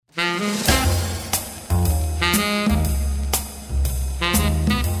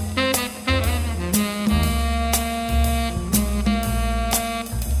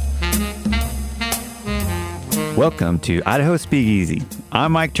Welcome to Idaho Speakeasy.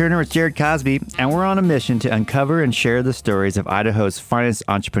 I'm Mike Turner with Jared Cosby, and we're on a mission to uncover and share the stories of Idaho's finest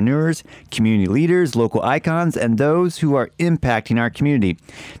entrepreneurs, community leaders, local icons, and those who are impacting our community.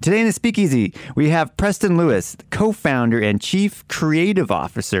 Today in the Speakeasy, we have Preston Lewis, co-founder and chief creative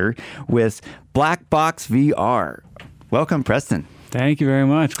officer with Black Box VR. Welcome, Preston. Thank you very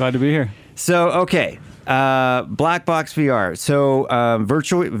much. Glad to be here. So, okay. Black Box VR. So,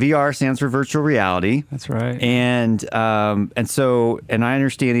 virtual VR stands for virtual reality. That's right. And I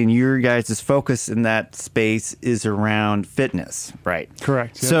understanding your guys' focus in that space is around fitness, right?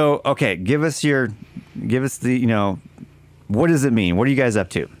 Correct. Yep. So, okay, give us the, what does it mean? What are you guys up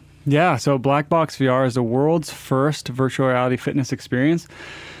to? Yeah. So Black Box VR is the world's first virtual reality fitness experience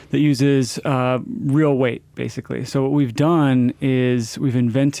that uses real weight, basically. So what we've done is we've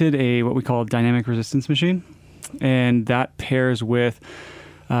invented what we call a dynamic resistance machine, and that pairs with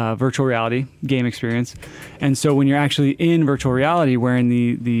virtual reality game experience. And so when you're actually in virtual reality wearing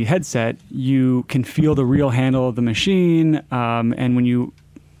the headset, you can feel the real handle of the machine, and when you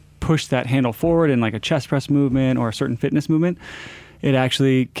push that handle forward in like a chest press movement or a certain fitness movement, it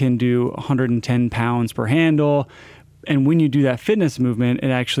actually can do 110 pounds per handle. And when you do that fitness movement, it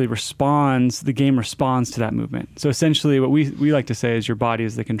actually the game responds to that movement. So essentially what we like to say is your body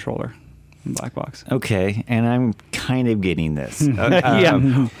is the controller in Black Box. Okay, and I'm kind of getting this.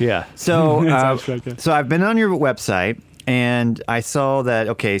 Yeah. So, so I've been on your website, and I saw that,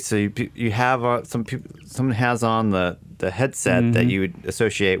 okay, so you have someone has on the headset that you would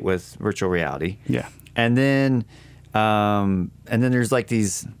associate with virtual reality. Yeah. And then there's like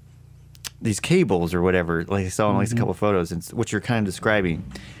these cables or whatever, like I saw in at least a couple of photos, and what you're kind of describing.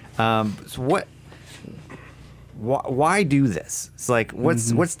 So why do this? It's like,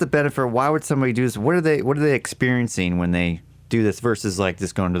 what's the benefit? Why would somebody do this? What are they experiencing when they do this versus like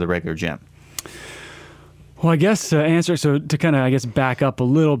just going to the regular gym? Well, I guess to kind of back up a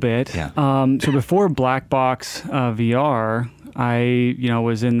little bit. Yeah. So before Black Box VR, I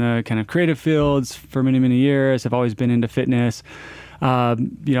was in the kind of creative fields for many, many years. I've always been into fitness. Had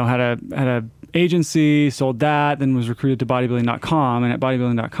a agency, sold that, then was recruited to bodybuilding.com. And at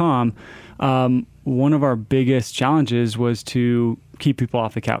bodybuilding.com, one of our biggest challenges was to keep people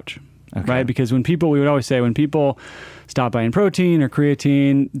off the couch, right? Because we would always say when people stop buying protein or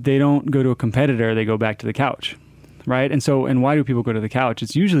creatine, they don't go to a competitor, they go back to the couch, right? And why do people go to the couch?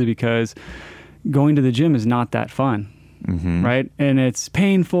 It's usually because going to the gym is not that fun, right? And it's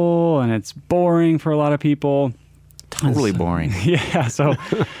painful and it's boring for a lot of people. Totally boring. Yeah. So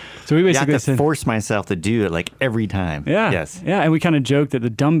we basically have to force myself to do it like every time. Yeah. Yes. Yeah. And we kind of joked that the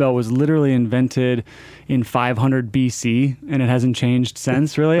dumbbell was literally invented in 500 BC and it hasn't changed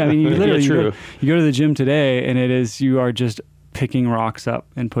since, really. I mean, you literally you go to the gym today and you are just picking rocks up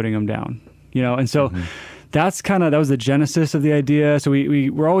and putting them down, and so that was the genesis of the idea. So we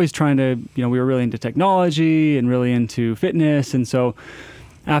were always trying to, we were really into technology and really into fitness. And so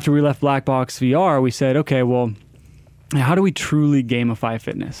after we left Black Box VR, we said, okay, well, how do we truly gamify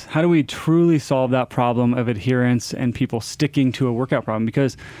fitness? How do we truly solve that problem of adherence and people sticking to a workout problem?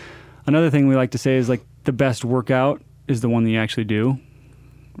 Because another thing we like to say is like the best workout is the one that you actually do,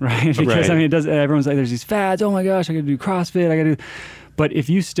 right? Because I mean, everyone's like, there's these fads. Oh my gosh, I got to do CrossFit. But if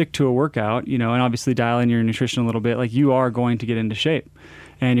you stick to a workout, and obviously dial in your nutrition a little bit, like you are going to get into shape,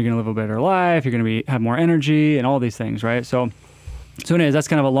 and you're going to live a better life. You're going to have more energy and all these things, right? So anyways, that's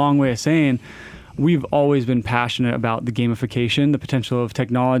kind of a long way of saying we've always been passionate about the gamification, the potential of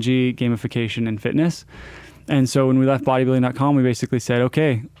technology, gamification, and fitness. And so when we left bodybuilding.com, we basically said,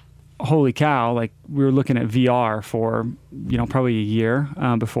 okay, holy cow, like we were looking at VR for, probably a year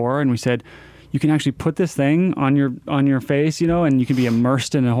before. And we said, you can actually put this thing on your face, and you can be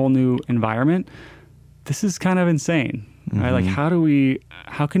immersed in a whole new environment. This is kind of insane, right? Like how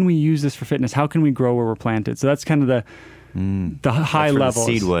can we use this for fitness? How can we grow where we're planted? So that's kind of the high level.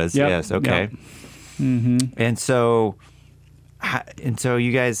 The seed was, yes. Okay. Yep. And so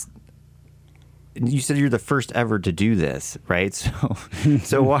you guys, you said you're the first ever to do this, right?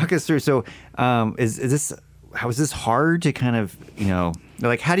 So walk us through. So, is this hard to kind of,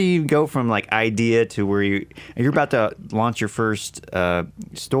 like how do you go from like idea to where you're about to launch your first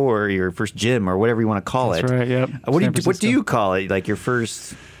store, your first gym or whatever you want to call it? That's right. Yep. What do you call it? Like your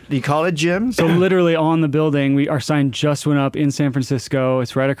first? Do you call it gym? So literally on the building, our sign just went up in San Francisco.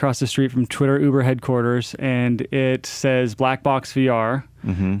 It's right across the street from Twitter Uber headquarters, and it says Black Box VR.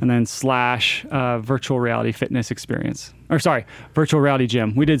 and then / virtual reality fitness experience. Or sorry, virtual reality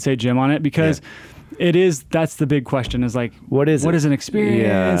gym. We did say gym on it because that's the big question is like, what is an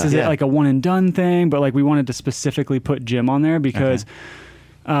experience? Is it like a one and done thing? But like we wanted to specifically put gym on there because,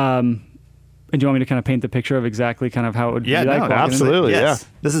 and do you want me to kind of paint the picture of exactly kind of how it would be like? No, absolutely. Yes.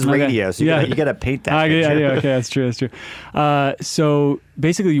 This is radio, so you got to paint that picture. Yeah, okay, that's true. So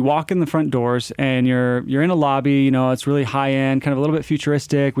basically you walk in the front doors and you're in a lobby, it's really high end, kind of a little bit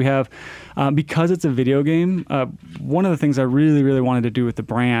futuristic. We have, because it's a video game, one of the things I really, really wanted to do with the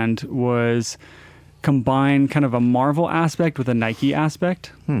brand was combine kind of a Marvel aspect with a Nike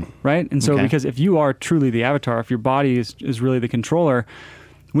aspect, right? And so because if you are truly the avatar, if your body is really the controller,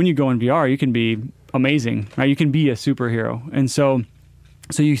 when you go in VR, you can be amazing, right? You can be a superhero. And so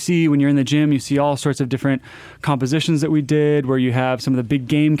you see when you're in the gym, you see all sorts of different compositions that we did where you have some of the big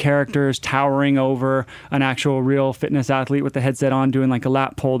game characters towering over an actual real fitness athlete with the headset on doing like a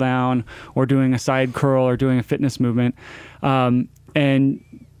lat pull down or doing a side curl or doing a fitness movement. And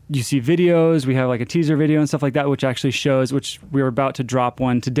you see videos, we have like a teaser video and stuff like that, which actually shows, which we were about to drop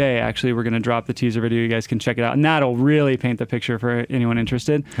one today. Actually, we're going to drop the teaser video. You guys can check it out. And that'll really paint the picture for anyone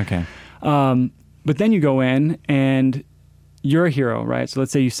interested. Okay. But then you go in and you're a hero, right? So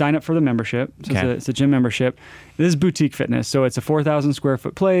let's say you sign up for the membership. So it's a gym membership. This is boutique fitness. So it's a 4,000 square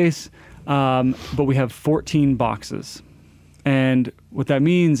foot place, but we have 14 boxes. And what that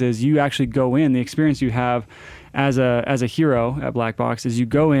means is you actually go in, the experience you have as a hero at Black Box is you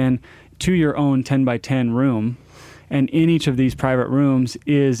go in to your own 10 by 10 room, and in each of these private rooms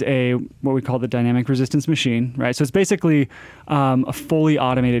is what we call the dynamic resistance machine, right? So it's basically a fully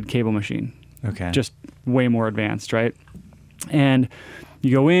automated cable machine. Okay. Just way more advanced, right? And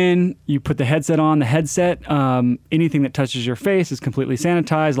you go in, you put the headset on. The headset, anything that touches your face is completely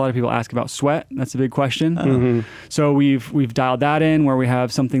sanitized. A lot of people ask about sweat. That's a big question. So we've dialed that in where we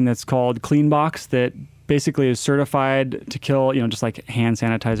have something that's called Clean Box that basically is certified to kill, just like hand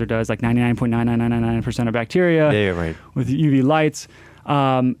sanitizer does, like 99.9999% of bacteria with UV lights.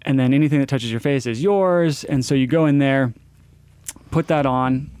 And then anything that touches your face is yours. And so you go in there, put that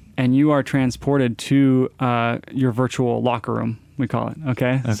on, and you are transported to your virtual locker room, we call it.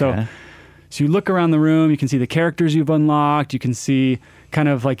 Okay. So you look around the room, you can see the characters you've unlocked, you can see kind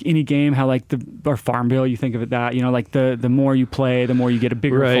of like any game, how like or Farmville, you think of it that, like the more you play, the more you get a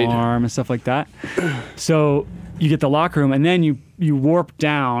bigger farm and stuff like that. So you get the locker room and then you warp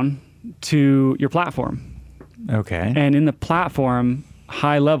down to your platform. Okay. And in the platform,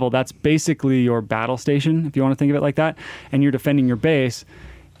 high level, that's basically your battle station, if you want to think of it like that. And you're defending your base.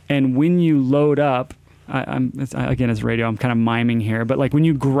 And when you load up, again, as radio, I'm kind of miming here, but like when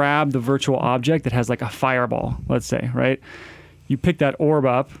you grab the virtual object that has like a fireball, let's say, right? You pick that orb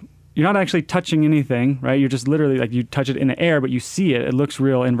up. You're not actually touching anything, right? You're just literally like you touch it in the air, but you see it. It looks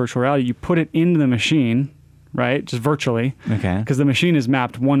real in virtual reality. You put it into the machine, right? Just virtually. Okay. Because the machine is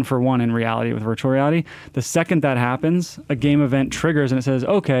mapped 1-for-1 in reality with virtual reality. The second that happens, a game event triggers and it says,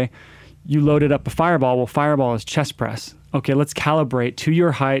 okay, you loaded up a fireball. Well, fireball is chest press. Okay, let's calibrate to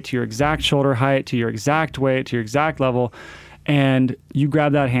your height, to your exact shoulder height, to your exact weight, to your exact level. And you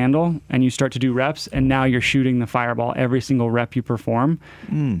grab that handle and you start to do reps, and now you're shooting the fireball every single rep you perform.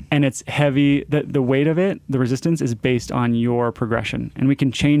 And it's heavy. The weight of it, the resistance, is based on your progression. And we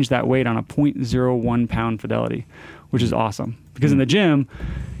can change that weight on a 0.01 pound fidelity, which is awesome. Because in the gym,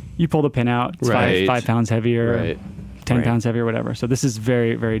 you pull the pin out, it's 5 pounds heavier, 10 pounds heavier, whatever. So this is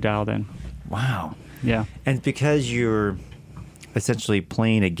very, very dialed in. Wow. Yeah. And because you're essentially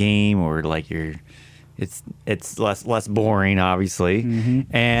playing a game, or like it's less boring, obviously,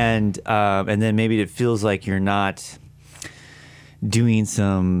 and then maybe it feels like you're not doing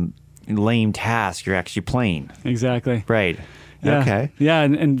some lame task. You're actually playing. Exactly. Right. Yeah. Okay. Yeah,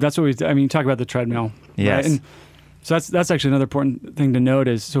 and that's what you talk about the treadmill. Yes. Right? And so that's actually another important thing to note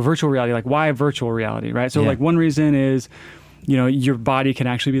is, so virtual reality, like why virtual reality, right? So like one reason is, your body can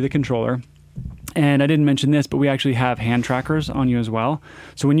actually be the controller. And I didn't mention this, but we actually have hand trackers on you as well.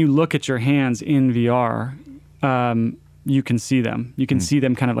 So when you look at your hands in VR, you can see them. You can see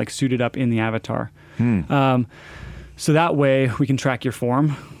them kind of like suited up in the avatar. So that way we can track your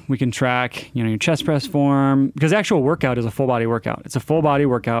form. We can track, your chest press form, because the actual workout is a full body workout. It's a full body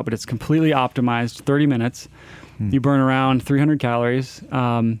workout, but it's completely optimized, 30 minutes. You burn around 300 calories.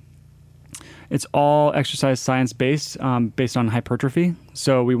 It's all exercise science based on hypertrophy.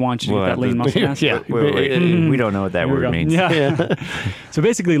 So we want you to get that lean muscle mass. We don't know what that word means. Yeah. So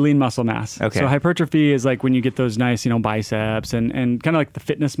basically lean muscle mass. Okay. So hypertrophy is like when you get those nice, biceps and kind of like the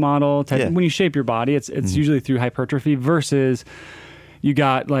fitness model type. When you shape your body, it's usually through hypertrophy versus, You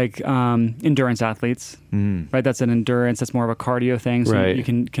got like endurance athletes, right? That's an endurance. That's more of a cardio thing. So you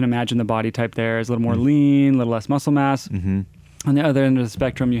can imagine the body type there is a little more lean, a little less muscle mass. On the other end of the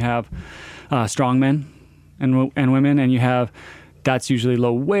spectrum, you have strongmen and women, and you have that's usually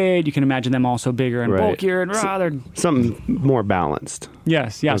low weight. You can imagine them also bigger and bulkier and they're something more balanced.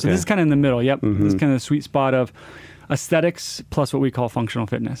 Yes, yeah. Okay. So this is kind of in the middle. Yep, this is kind of the sweet spot of aesthetics plus what we call functional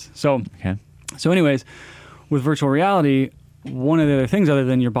fitness. So, anyways, with virtual reality, one of the other things other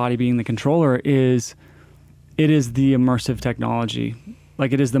than your body being the controller is it is the immersive technology.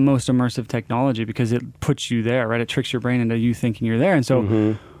 Like it is the most immersive technology because it puts you there, right? It tricks your brain into you thinking you're there. And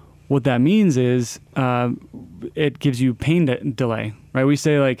so what that means is it gives you pain delay, right? We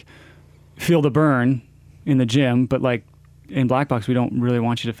say like feel the burn in the gym, but like in Black Box, we don't really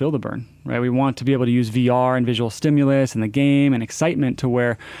want you to feel the burn, right? We want to be able to use VR and visual stimulus and the game and excitement to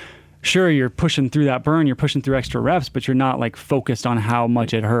where sure, you're pushing through that burn, you're pushing through extra reps, but you're not like focused on how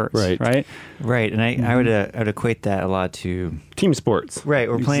much it hurts, right? Right, and I would equate that a lot to team sports. Right,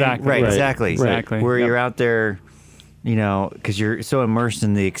 we're playing. Exactly. Where you're out there, you know, because you're so immersed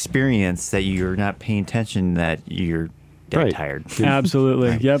in the experience that you're not paying attention that you're dead tired.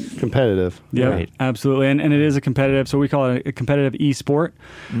 Absolutely. Yep. Competitive. Yep. Absolutely. And it is a competitive, so we call it a competitive e-sport.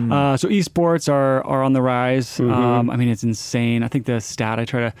 So esports are on the rise. I mean, it's insane. I think the stat I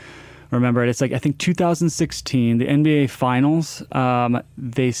try to remember it's like I think 2016, the NBA Finals,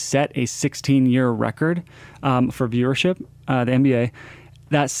 they set a 16-year record for viewership. The NBA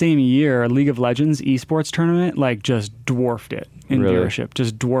that same year, League of Legends esports tournament like just dwarfed it in viewership,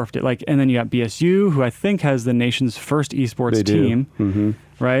 just dwarfed it. Like, and then you got BSU, who I think has the nation's first esports team,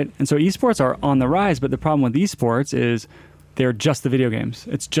 right? And so esports are on the rise, but the problem with esports is they're just the video games.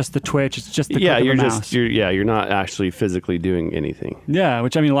 It's just the Twitch. It's just the click of the mouse. You're not actually physically doing anything. Yeah,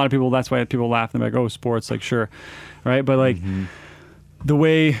 which I mean, a lot of people. That's why people laugh. They're like, "Oh, sports, like sure, right?" But like the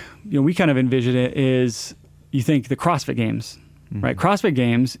way we kind of envision it is, you think the CrossFit Games, right? CrossFit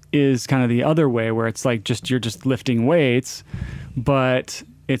Games is kind of the other way, where it's like you're just lifting weights, but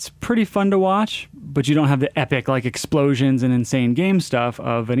it's pretty fun to watch. But you don't have the epic like explosions and insane game stuff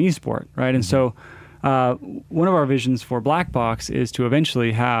of an esport, right? And so. One of our visions for Black Box is to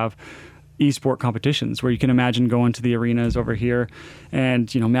eventually have esport competitions where you can imagine going to the arenas over here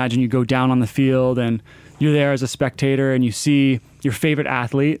and, imagine you go down on the field and you're there as a spectator and you see your favorite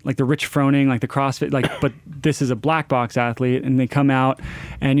athlete, like the Rich Froning, like the CrossFit, but this is a Black Box athlete and they come out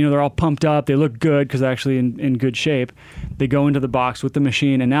and, they're all pumped up. They look good because they're actually in good shape. They go into the box with the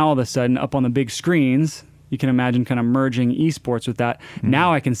machine and now all of a sudden up on the big screens, you can imagine kind of merging esports with that.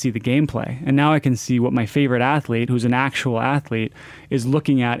 Now I can see the gameplay. And now I can see what my favorite athlete, who's an actual athlete, is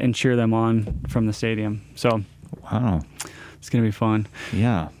looking at and cheer them on from the stadium. So, wow. It's going to be fun.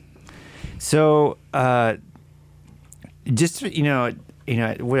 Yeah. So, just,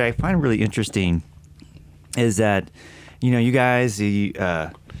 what I find really interesting is that, you guys, you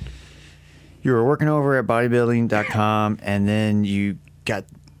were working over at bodybuilding.com and then you got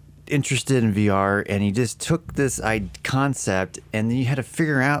interested in VR and you just took this concept and then you had to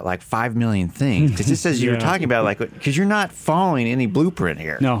figure out like 5 million things. Because just as you were talking about, like, because you're not following any blueprint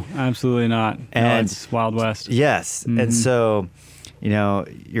here. No, absolutely not. And it's Wild West. Yes. And so,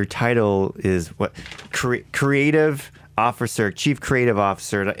 your title is what? Creative Officer, Chief Creative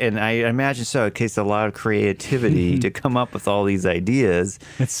Officer. And I imagine so it takes a lot of creativity to come up with all these ideas.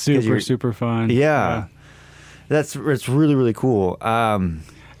 It's super fun. Yeah. It's really, really cool.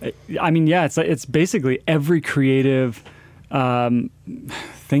 I mean, it's basically every creative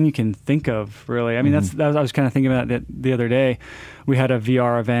thing you can think of, really. I mean, I was kind of thinking about that the other day. We had a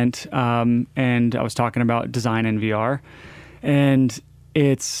VR event, and I was talking about design in VR. And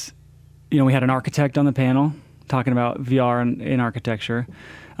it's, we had an architect on the panel talking about VR in architecture.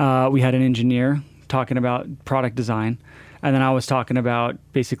 We had an engineer talking about product design. And then I was talking about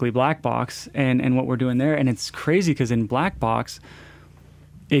basically Black Box and what we're doing there. And it's crazy because in Black Box,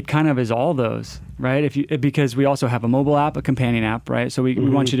 it kind of is all those, right? Because we also have a mobile app, a companion app, right? So we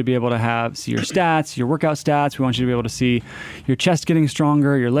want you to be able to see your stats, your workout stats. We want you to be able to see your chest getting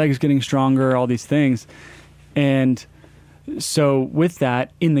stronger, your legs getting stronger, all these things. And so with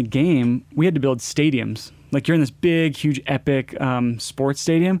that, in the game, we had to build stadiums. Like you're in this big, huge, epic sports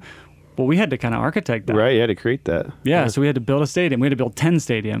stadium. Well, we had to kind of architect that. Right, you had to create that. Yeah, so we had to build a stadium. We had to build 10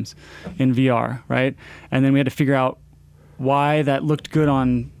 stadiums in VR, right? And then we had to figure out why that looked good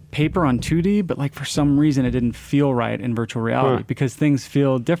on paper on 2D, but like for some reason it didn't feel right in virtual reality because things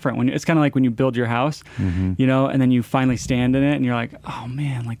feel different. It's kind of like when you build your house, and then you finally stand in it and you're like, oh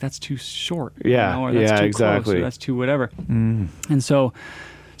man, like that's too short. Yeah, or that's too exactly. close, or that's too whatever. And so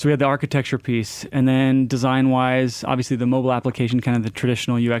So we had the architecture piece, and then design-wise, obviously the mobile application, kind of the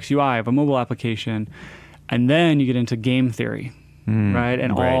traditional UX UI of a mobile application. And then you get into game theory, right?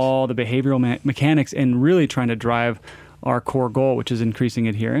 And all the behavioral mechanics, and really trying to drive our core goal, which is increasing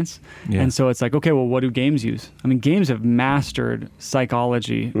adherence. Yeah. And so it's like, okay, well, what do games use? I mean, games have mastered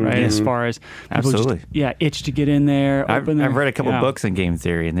psychology, right? As far as people itch to get in there. I've read a couple books on game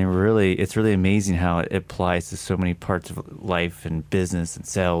theory, and it's really amazing how it applies to so many parts of life and business and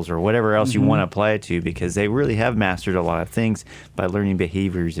sales or whatever else you want to apply it to, because they really have mastered a lot of things by learning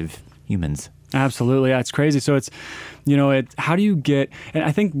behaviors of humans. Absolutely. Yeah, it's crazy. So it's, how do you get, and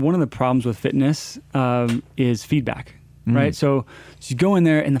I think one of the problems with fitness is feedback. Right. So you go in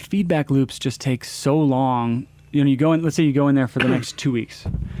there and the feedback loops just take so long. You go in, let's say you go in there for the next 2 weeks.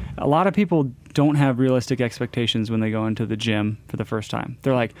 A lot of people don't have realistic expectations when they go into the gym for the first time.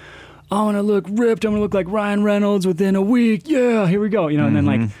 They're like, I want to look ripped. I'm going to look like Ryan Reynolds within a week. Yeah, here we go. And then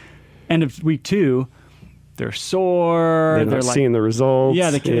like end of week 2, they're sore. They're like seeing the results.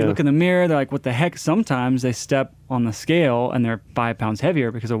 Yeah, they look in the mirror. They're like, what the heck? Sometimes they step on the scale and they're 5 pounds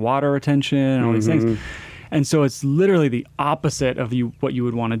heavier because of water retention and all these things. And so it's literally the opposite of what you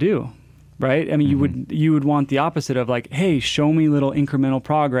would want to do, right? I mean, you would want the opposite of like, hey, show me little incremental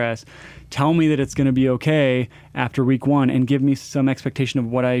progress. Tell me that it's going to be okay after week 1 and give me some expectation of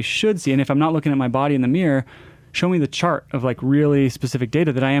what I should see. And if I'm not looking at my body in the mirror, show me the chart of like really specific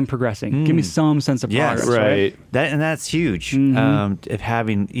data that I am progressing. Give me some sense of progress. Right. That's huge. Of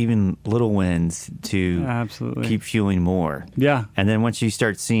having even little wins to keep fueling more. Yeah. And then once you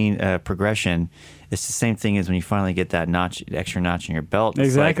start seeing progression, it's the same thing as when you finally get that extra notch in your belt.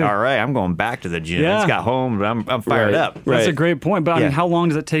 It's like, all right, I'm going back to the gym. I just got home, but I'm fired up. That's a great point. But I mean, how long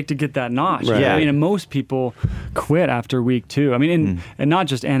does it take to get that notch? Right. I mean, and most people quit after week 2. I mean, and not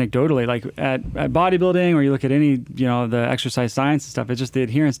just anecdotally, like at bodybuilding, or you look at any, the exercise science and stuff, it's just the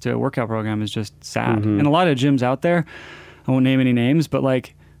adherence to a workout program is just sad. And a lot of gyms out there, I won't name any names, but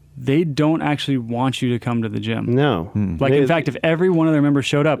like, they don't actually want you to come to the gym. No. Like, in fact, if every one of their members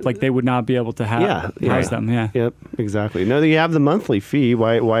showed up, like, they would not be able to house them. Yeah. Yep, exactly. No, you have the monthly fee.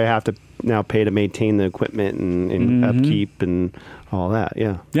 Why have to now pay to maintain the equipment and upkeep and all that?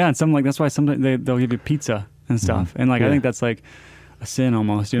 Yeah. Yeah, and that's why sometimes they'll give you pizza and stuff. And, like, I think that's, like, a sin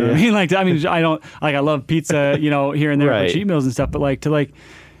almost. You know what I mean? Like, I love pizza, here and there for cheat meals and stuff. But, like, to,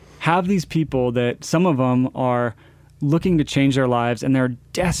 have these people that some of them are looking to change their lives and they're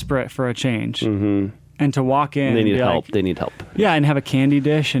desperate for a change, and to walk in, they need help. They need help. Yeah, and have a candy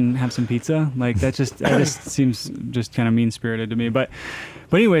dish and have some pizza. Like, that just seems just kind of mean spirited to me. But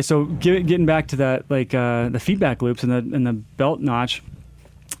anyway, so getting back to that, like the feedback loops and the belt notch.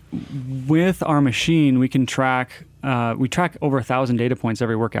 With our machine, we can track over 1,000 data points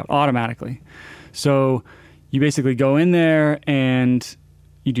every workout automatically. So you basically go in there and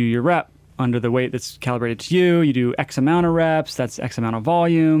you do your rep under the weight that's calibrated to you. You do X amount of reps, that's X amount of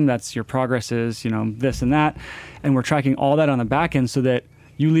volume, that's your progresses, this and that. And we're tracking all that on the back end so that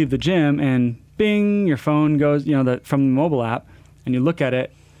you leave the gym and bing, your phone goes, from the mobile app, and you look at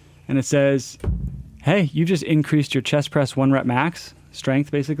it and it says, hey, you just increased your chest press 1 rep max, strength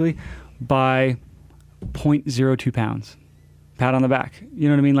basically, by 0.02 pounds. Pat on the back. You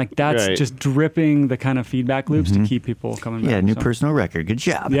know what I mean? Like, that's just dripping the kind of feedback loops to keep people coming back. Yeah, new personal record. Good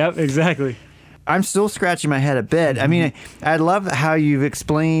job. Yep, exactly. I'm still scratching my head a bit. I mean, I love how you've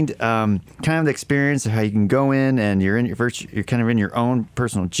explained kind of the experience of how you can go in and you're kind of in your own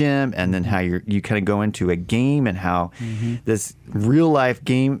personal gym, and then how you kind of go into a game, and how this real life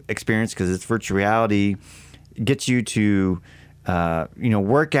game experience, because it's virtual reality, gets you to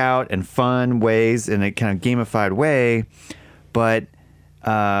work out in fun ways in a kind of gamified way. But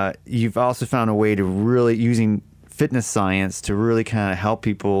you've also found a way to really using fitness science to really kind of help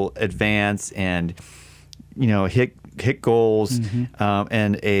people advance and, hit goals in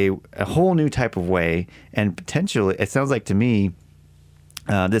a whole new type of way. And potentially, it sounds like to me,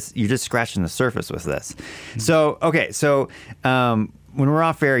 you're just scratching the surface with this. So, okay. So when we're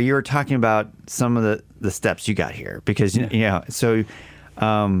off air, you were talking about some of the steps you got here, because, so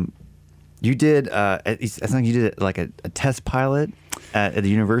you did, I think you did like a test pilot at the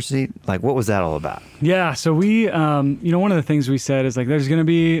university. Like, what was that all about? Yeah. So we, one of the things we said is like,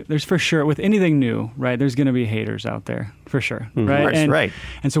 there's for sure with anything new, right? There's going to be haters out there for sure. Right. Right.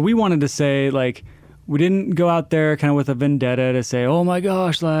 And so we wanted to say, like, we didn't go out there kind of with a vendetta to say, oh my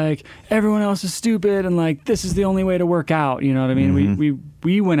gosh, like everyone else is stupid and like this is the only way to work out. You know what I mean?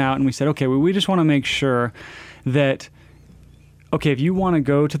 We went out and we said, okay, well, we just want to make sure that, okay, if you want to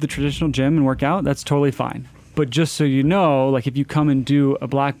go to the traditional gym and work out, that's totally fine. But just so you know, like if you come and do a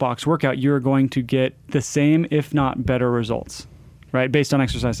black box workout, you're going to get the same, if not better results. right? Based on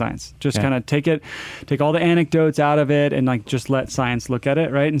exercise science. Just kind of take all the anecdotes out of it and like just let science look at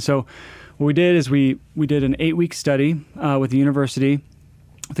it, right? And so what we did is we did an 8-week study with the university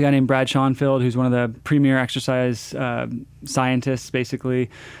with a guy named Brad Schoenfeld, who's one of the premier exercise scientists basically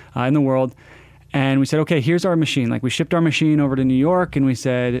in the world. And we said, okay, here's our machine. Like we shipped our machine over to New York and we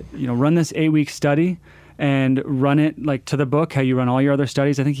said, run this 8-week study and run it like to the book, how you run all your other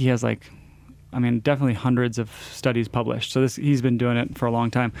studies. I think he has definitely hundreds of studies published. So he's been doing it for a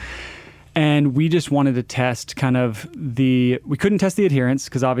long time. And we just wanted to test we couldn't test the adherence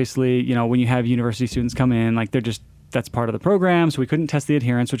because obviously, when you have university students come in, like that's part of the program. So we couldn't test the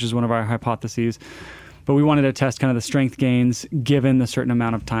adherence, which is one of our hypotheses. But we wanted to test kind of the strength gains given the certain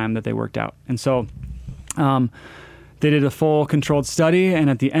amount of time that they worked out. And so they did a full controlled study. And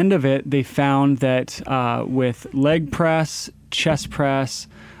at the end of it, they found that with leg press, chest press,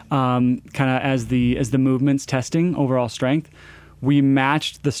 kind of as the movements testing overall strength, we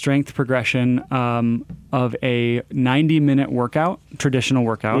matched the strength progression of a 90-minute workout, traditional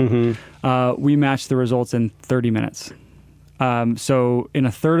workout. Mm-hmm. We matched the results in 30 minutes. So in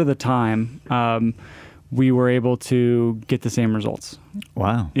a third of the time, we were able to get the same results.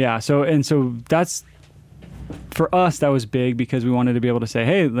 Wow. Yeah. So that's, for us, that was big because we wanted to be able to say,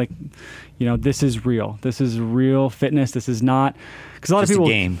 hey, this is real. This is real fitness. This is not, because a lot of people, a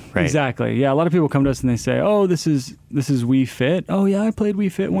game, right? Exactly. Yeah. A lot of people come to us and they say, oh, this is Wii Fit. Oh yeah, I played Wii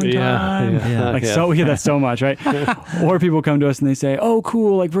Fit one time. So we hear that so much, right? Or people come to us and they say, oh,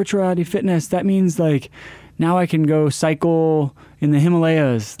 cool, like virtual reality fitness. That means like now I can go cycle in the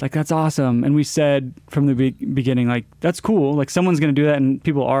Himalayas. Like, that's awesome. And we said from the beginning, like, that's cool. Like, someone's going to do that, and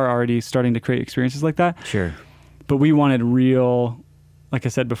people are already starting to create experiences like that. Sure. But we wanted real, like I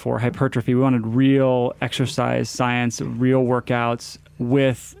said before, hypertrophy. We wanted real exercise science, real workouts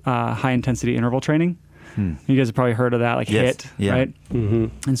with high-intensity interval training. You guys have probably heard of that, like HIIT, right?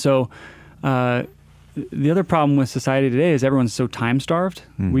 Mm-hmm. And so the other problem with society today is everyone's so time-starved.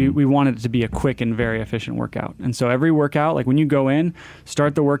 Mm-hmm. We wanted it to be a quick and very efficient workout. And so every workout, like when you go in,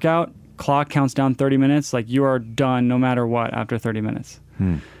 start the workout, clock counts down 30 minutes, like you are done no matter what after 30 minutes.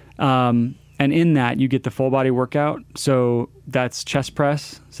 And in that, you get the full body workout. So that's chest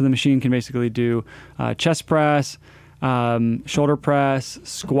press. So the machine can basically do chest press, shoulder press,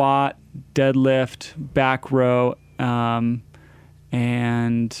 squat, deadlift, back row, and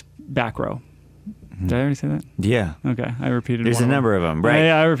back row. Did I already say that? Yeah. Okay, I repeated. There's a number of them, right?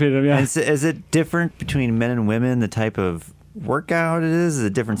 Yeah, I repeated them. Yeah. Is it different between men and women? The type of workout it is? Is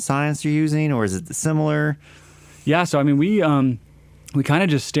it different science you're using, or is it similar? Yeah. So I mean, we kind of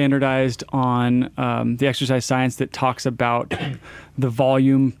just standardized on the exercise science that talks about the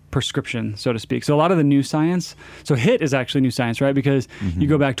volume prescription, so to speak. So a lot of the new science, so HIIT is actually new science, right? Because you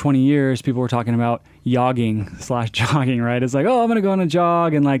go back 20 years, people were talking about yogging/jogging, right? It's like, oh, I'm going to go on a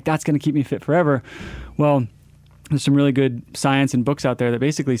jog and like, that's going to keep me fit forever. Well, there's some really good science and books out there that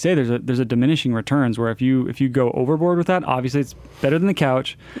basically say there's a diminishing returns where if you go overboard with that, obviously it's better than the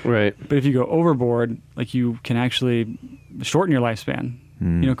couch. Right. But if you go overboard, like you can actually shorten your lifespan.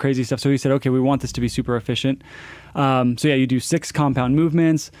 Crazy stuff. So we said, okay, we want this to be super efficient. So yeah, you do 6 compound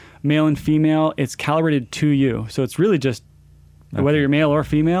movements, male and female. It's calibrated to you. So it's really just whether you're male or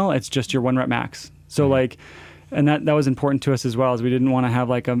female, it's just your 1 rep max. So like, and that was important to us as well, as we didn't want to have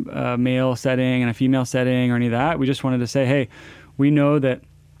like a male setting and a female setting or any of that. We just wanted to say, hey, we know that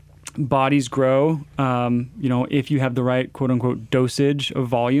bodies grow, if you have the right quote unquote dosage of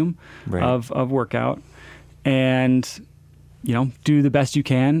volume of workout, and do the best you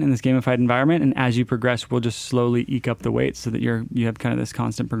can in this gamified environment. And as you progress, we'll just slowly eke up the weight so that you have kind of this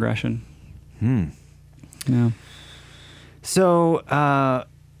constant progression. Yeah. So,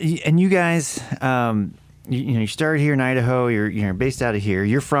 and you guys, you started here in Idaho. You're based out of here.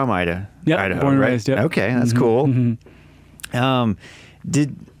 You're from Idaho. Yep, Idaho, born and right? raised. Yep. Okay, that's cool. Mm-hmm.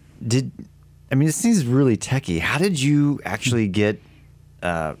 This seems really techy. How did you actually get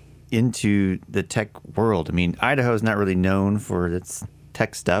into the tech world? I mean, Idaho is not really known for its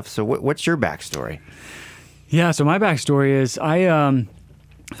tech stuff. So what's your backstory? Yeah, so my backstory is I've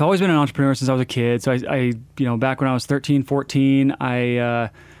always been an entrepreneur since I was a kid. So I back when I was 13, 14, I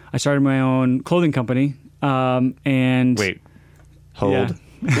started my own clothing company. And wait, hold. Yeah.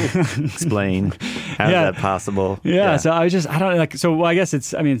 Explain. How's that possible? Yeah. So I guess it's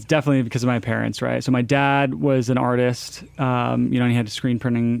definitely because of my parents, right? So my dad was an artist, and he had a screen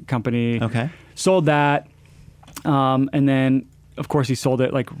printing company. Okay. Sold that. And then of course, he sold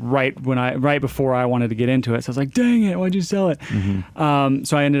it like right before I wanted to get into it. So I was like, dang it, why'd you sell it?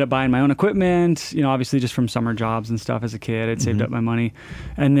 So I ended up buying my own equipment, obviously just from summer jobs and stuff as a kid. I'd saved up my money.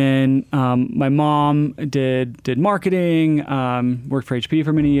 And then my mom did marketing, worked for HP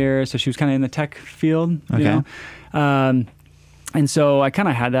for many years. So she was kind of in the tech field, you know. And so I kind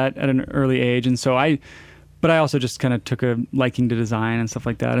of had that at an early age. And so but I also just kind of took a liking to design and stuff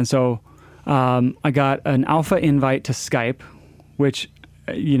like that. And so I got an alpha invite to Skype, which,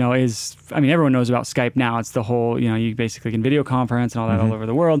 is, everyone knows about Skype now. It's the whole, you basically can video conference and all that all over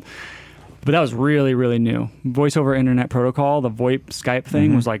the world. But that was really, really new. Voice over internet protocol, the VoIP Skype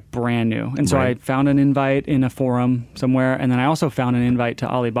thing was like brand new. And so I found an invite in a forum somewhere. And then I also found an invite to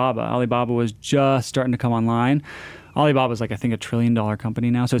Alibaba. Alibaba was just starting to come online. Alibaba is like, I think, $1 trillion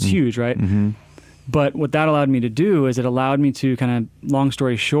company now. So it's huge, right? But what that allowed me to do is it allowed me to kind of, long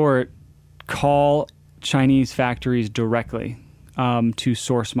story short, call Chinese factories directly to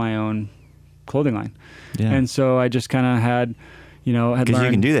source my own clothing line. Yeah. And so I just kind of had learned. Because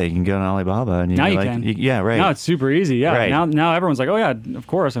you can do that. You can go on Alibaba. And now you can. Yeah, right. Now it's super easy. Yeah. Right. Now everyone's like, oh yeah, of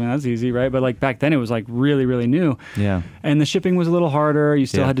course. That's easy, right? But like back then it was like really, really new. Yeah. And the shipping was a little harder. You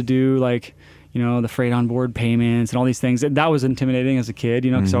still had to do like, the freight on board payments and all these things. That was intimidating as a kid,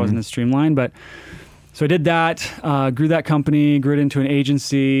 because I wasn't as streamlined. But so I did that, grew that company, grew it into an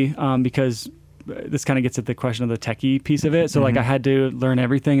agency, because this kind of gets at the question of the techie piece of it. So like I had to learn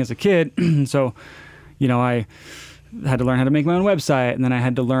everything as a kid. So, I had to learn how to make my own website, and then I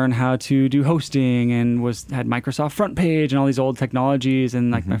had to learn how to do hosting, and had Microsoft Front Page and all these old technologies,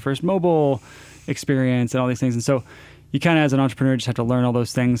 and like my first mobile experience and all these things. And so you kind of, as an entrepreneur, just have to learn all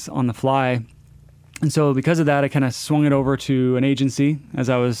those things on the fly. And so because of that, I kind of swung it over to an agency as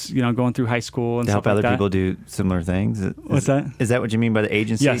I was, going through high school and to stuff help like other people do similar things. What's that? Is that what you mean by the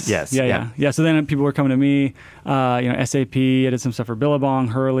agency? Yes. Yeah. So then people were coming to me, SAP. I did some stuff for Billabong,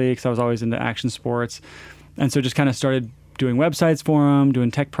 Hurley, because I was always into action sports. And so just kind of started doing websites for them, doing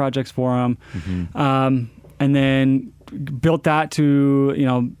tech projects for them. And then built that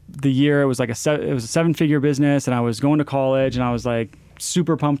to, the year. It was like a 7-figure business, and I was going to college, and I was like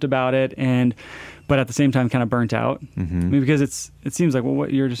super pumped about it. But at the same time, kind of burnt out. Because it seems like, well,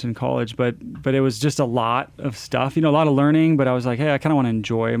 you're just in college, but it was just a lot of stuff, a lot of learning. But I was like, hey, I kind of want to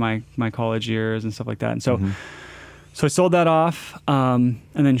enjoy my college years and stuff like that. And so I sold that off, and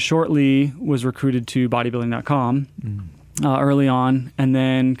then shortly was recruited to bodybuilding.com early on, and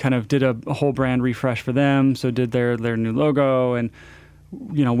then kind of did a whole brand refresh for them. So did their new logo, and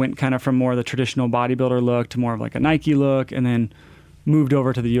went kind of from more of the traditional bodybuilder look to more of like a Nike look, and then moved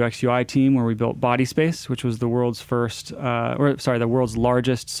over to the UX UI team, where we built Body Space, which was the world's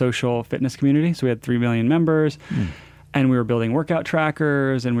largest social fitness community. So we had 3 million members, and we were building workout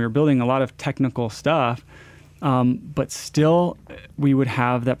trackers, and we were building a lot of technical stuff. But still, we would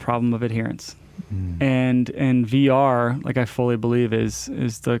have that problem of adherence. And VR, like I fully believe, is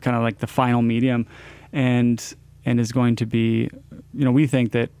the kind of like the final medium, and is going to be, we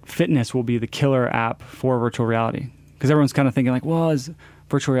think that fitness will be the killer app for virtual reality. Because everyone's kind of thinking like, well,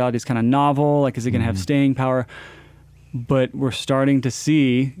 virtual reality is kind of novel. Like, is it going to have staying power? But we're starting to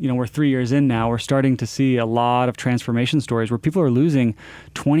see, we're 3 years in now, we're starting to see a lot of transformation stories where people are losing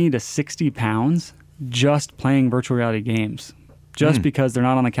 20 to 60 pounds just playing virtual reality games. Just because they're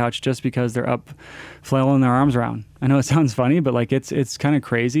not on the couch, just because they're up flailing their arms around. I know it sounds funny, but like it's kind of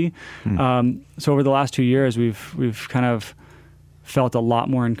crazy. So over the last 2 years, we've kind of felt a lot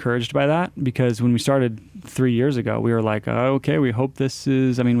more encouraged by that, because when we started 3 years ago, we were like, okay, we hope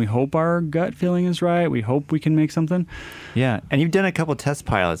we hope our gut feeling is right. We hope we can make something. Yeah. And you've done a couple test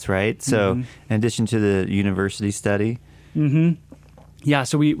pilots, right? So in addition to the university study. Yeah.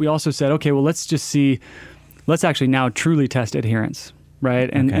 So we also said, okay, well, let's actually now truly test adherence, right?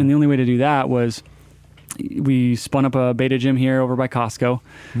 And the only way to do that was we spun up a beta gym here over by Costco,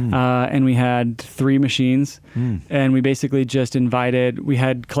 and we had 3 machines, and we basically just we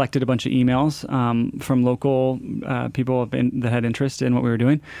had collected a bunch of emails from local people that had interest in what we were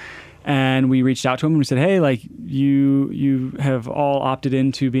doing, and we reached out to them and we said, hey, like you have all opted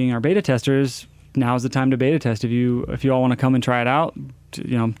into being our beta testers. Now's the time to beta test. If you all want to come and try it out,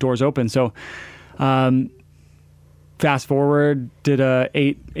 doors open. So fast forward, did a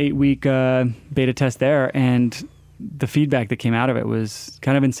 8-week beta test there, and the feedback that came out of it was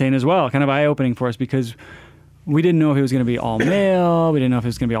kind of insane as well, kind of eye-opening for us, because we didn't know if it was going to be all male, we didn't know if it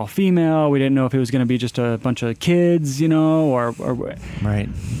was going to be all female, we didn't know if it was going to be just a bunch of kids, or right.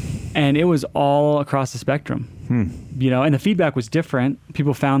 And it was all across the spectrum, and the feedback was different.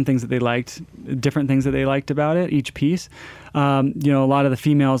 People found things that they liked, different things that they liked about it, each piece. A lot of the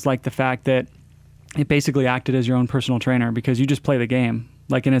females liked the fact that it basically acted as your own personal trainer because you just play the game,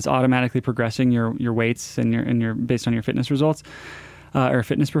 like, and it's automatically progressing your weights and your based on your fitness results or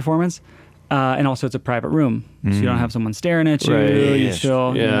fitness performance. And also it's a private room, so you don't have someone staring at you. Right. You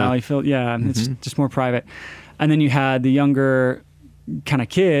feel, it's just more private. And then you had the younger kind of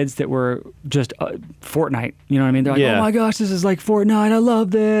kids that were just Fortnite, you know what I mean? They're like, oh my gosh, this is like Fortnite, I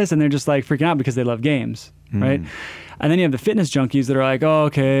love this. And they're just like freaking out because they love games, right? And then you have the fitness junkies that are like, oh,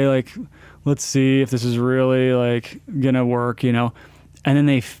 okay, like, let's see if this is really like gonna work, you know? And then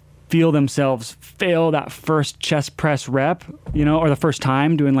they feel themselves fail that first chest press rep, you know, or the first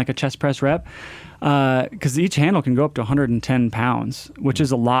time doing like a chest press rep. Because each handle can go up to 110 pounds, which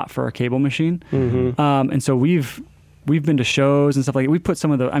is a lot for a cable machine. And so we've been to shows and stuff like that. We put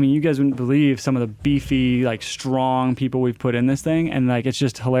some of the, I mean, you guys wouldn't believe some of the beefy, like strong people we've put in this thing. And like, it's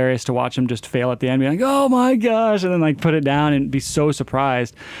just hilarious to watch them just fail at the end, be like, oh my gosh. And then like put it down and be so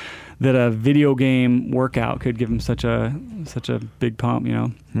surprised that a video game workout could give them such a big pump, you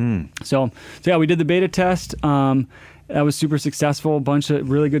know? So yeah, we did the beta test. That was super successful. A bunch of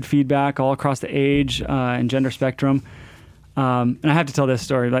really good feedback all across the age and gender spectrum. And I have to tell this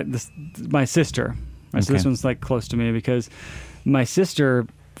story, like this, my sister, right? So this one's like close to me because my sister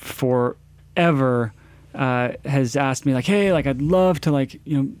forever has asked me like, hey, like I'd love to like,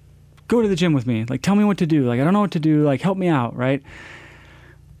 you know, go to the gym with me. Like, tell me what to do. Like, I don't know what to do. Like, help me out. Right.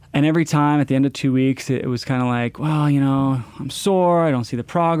 And every time at the end of 2 weeks, it was kind of like, well, you know, I'm sore. I don't see the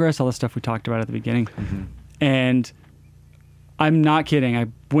progress, all the stuff we talked about at the beginning. And I'm not kidding. I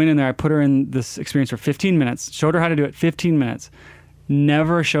went in there, I put her in this experience for 15 minutes, showed her how to do it, 15 minutes,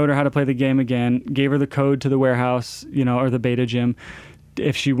 never showed her how to play the game again, gave her the code to the warehouse, you know, or the beta gym.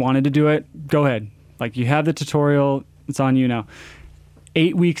 If she wanted to do it, go ahead. Like, you have the tutorial, it's on you now.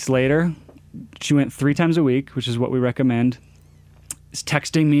 8 weeks later, she went 3 times a week, which is what we recommend. Is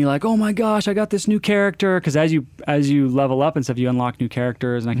texting me like, oh my gosh, I got this new character. Because as you level up and stuff, you unlock new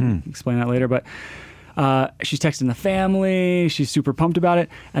characters, and I can explain that later. But she's texting the family. She's super pumped about it.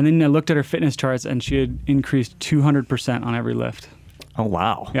 And then I looked at her fitness charts, and she had increased 200% on every lift. Oh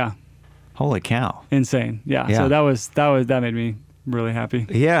wow! Yeah, holy cow! Insane. Yeah. So that made me really happy.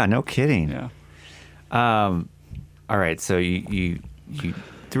 Yeah, no kidding. Yeah. All right, so you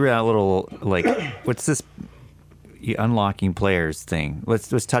threw out a little like, what's this? Unlocking players thing.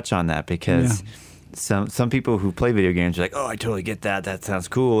 Let's touch on that because some people who play video games are like, oh, I totally get that. That sounds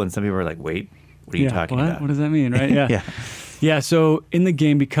cool. And some people are like, wait, what are you talking about? What does that mean, right? Yeah. Yeah. So in the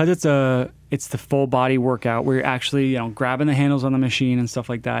game, because it's the full body workout where you're actually, you know, grabbing the handles on the machine and stuff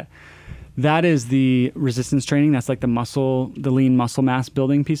like that. That is the resistance training. That's like the lean muscle mass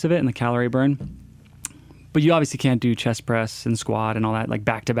building piece of it and the calorie burn. But you obviously can't do chest press and squat and all that like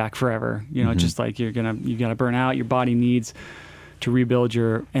back to back forever. You know, just like you gotta burn out. Your body needs to rebuild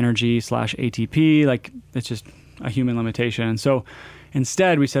your energy / ATP. Like, it's just a human limitation. And so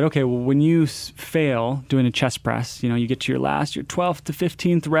instead we said, okay, well, when you fail doing a chest press, you know, you get to your 12th to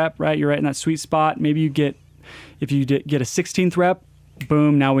 15th rep, right? You're right in that sweet spot. Maybe if you get a 16th rep,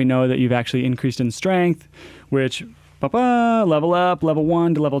 boom, now we know that you've actually increased in strength, which level up, level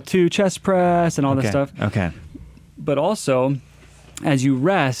 1 to level 2 chest press and all this stuff. Okay. But also, as you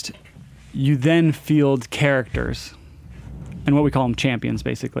rest, you then field characters, and what we call them champions,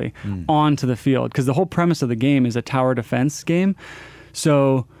 basically, onto the field. Because the whole premise of the game is a tower defense game.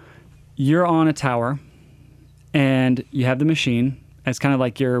 So you're on a tower, and you have the machine as kind of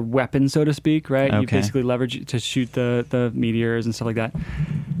like your weapon, so to speak, right? You basically leverage it to shoot the meteors and stuff like that.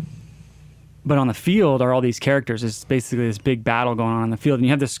 But on the field are all these characters. It's basically this big battle going on the field. And you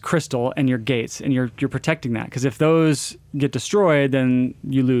have this crystal and your gates, and you're protecting that. Because if those get destroyed, then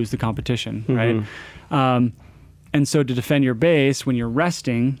you lose the competition, right? And so to defend your base, when you're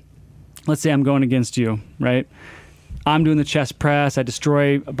resting, let's say I'm going against you, right? I'm doing the chest press. I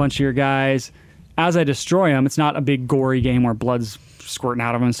destroy a bunch of your guys. As I destroy them, it's not a big gory game where blood's squirting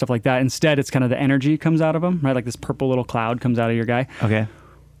out of them and stuff like that. Instead, it's kind of the energy comes out of them, right? Like this purple little cloud comes out of your guy. Okay.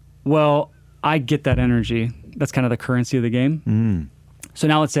 Well, I get that energy. That's kind of the currency of the game. So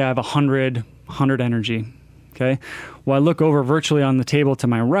now let's say I have 100 energy. Okay. Well, I look over virtually on the table to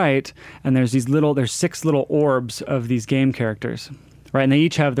my right, and there's 6 little orbs of these game characters, right? And they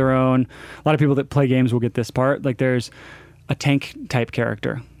each have their own. A lot of people that play games will get this part. Like, there's a tank type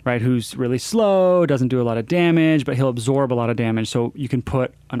character, right? Who's really slow, doesn't do a lot of damage, but he'll absorb a lot of damage. So you can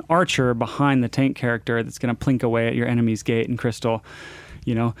put an archer behind the tank character that's going to plink away at your enemy's gate and crystal,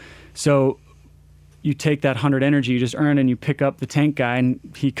 you know? So you take that 100 energy you just earned, and you pick up the tank guy, and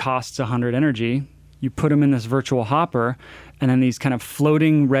he costs 100 energy. You put him in this virtual hopper, and then these kind of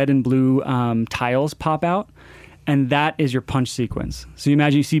floating red and blue tiles pop out. and that is your punch sequence. So you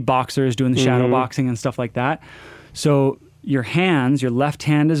imagine you see boxers doing the shadow boxing and stuff like that. So your hands, your left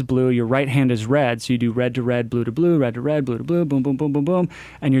hand is blue, your right hand is red. So you do red to red, blue to blue, red to red, blue to blue, boom, boom, boom, boom, boom.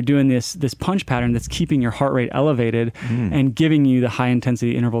 And you're doing this punch pattern that's keeping your heart rate elevated and giving you the high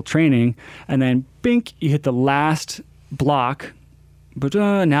intensity interval training. And then, bink, you hit the last block. But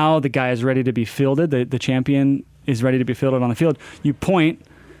now the guy is ready to be fielded. The champion is ready to be fielded on the field. You point,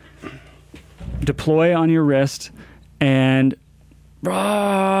 deploy on your wrist, and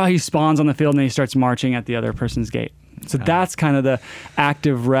he spawns on the field, and then he starts marching at the other person's gate. So that's kind of the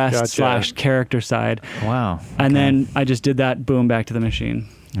active rest / character side. Wow. Okay. And then I just did that, boom, back to the machine.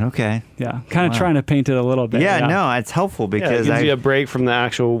 Okay. Yeah. Kind of trying to paint it a little bit. Yeah, no, it's helpful because it gives you a break from the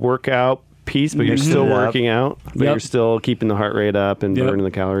actual workout piece, but you're still working out, but you're still keeping the heart rate up and burning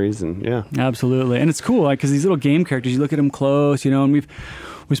the calories. And Absolutely. And it's cool, like, because these little game characters, you look at them close, and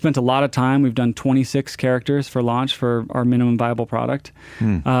we spent a lot of time. We've done 26 characters for launch for our minimum viable product,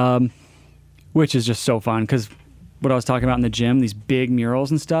 which is just so fun because what I was talking about in the gym, these big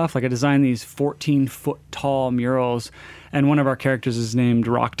murals and stuff. Like I designed these 14-foot tall murals, and one of our characters is named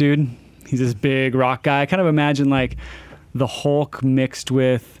Rock Dude. He's this big rock guy. I kind of imagine like the Hulk mixed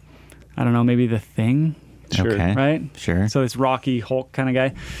with, I don't know, maybe the Thing. Sure. Okay. Right? Sure. So this Rocky Hulk kind of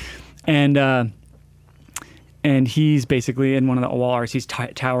guy. And he's basically in one of the wall arts. He's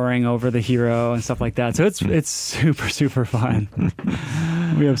towering over the hero and stuff like that. So it's super, super fun.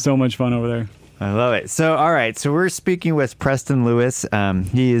 We have so much fun over there. I love it. So, all right. So we're speaking with Preston Lewis.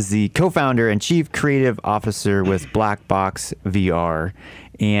 He is the co-founder and chief creative officer with Black Box VR.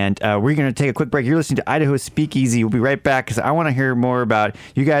 And we're going to take a quick break. You're listening to Idaho Speakeasy. We'll be right back because I want to hear more about,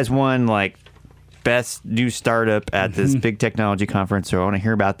 you guys won like best new startup at this big technology conference. So I want to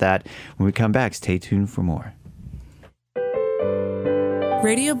hear about that when we come back. Stay tuned for more.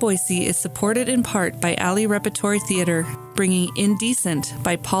 Radio Boise is supported in part by Alley Repertory Theater, bringing Indecent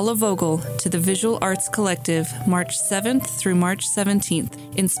by Paula Vogel to the Visual Arts Collective March 7th through March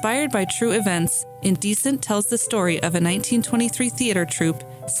 17th. Inspired by true events, Indecent tells the story of a 1923 theater troupe,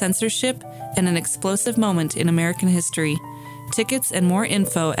 censorship, and an explosive moment in American history. Tickets and more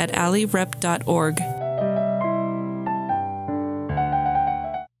info at alleyrep.org.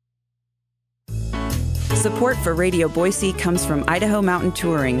 Support for Radio Boise comes from Idaho Mountain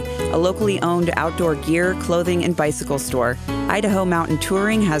Touring, a locally owned outdoor gear, clothing, and bicycle store. Idaho Mountain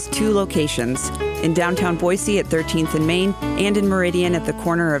Touring has 2 locations, in downtown Boise at 13th and Main, and in Meridian at the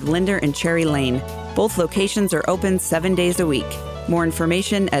corner of Linder and Cherry Lane. Both locations are open 7 days a week. More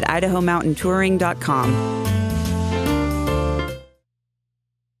information at idahomountaintouring.com.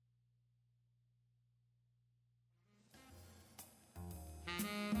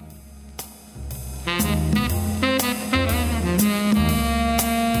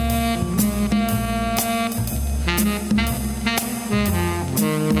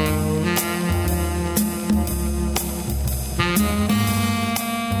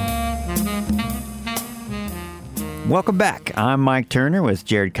 Welcome back. I'm Mike Turner with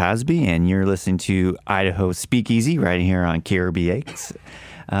Jared Cosby, and you're listening to Idaho Speakeasy right here on KRBX.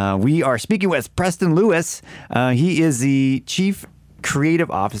 We are speaking with Preston Lewis. He is the chief creative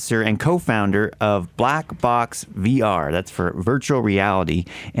officer and co-founder of Black Box VR. That's for virtual reality,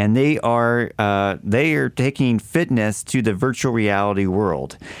 and they are taking fitness to the virtual reality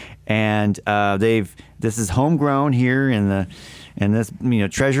world. And this is homegrown here in this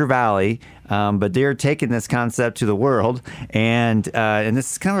Treasure Valley. But they're taking this concept to the world, and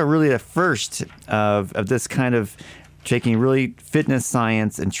this is kind of really the first of this kind of taking really fitness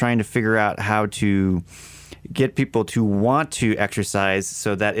science and trying to figure out how to get people to want to exercise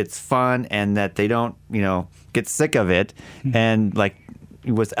so that it's fun and that they don't, get sick of it, and like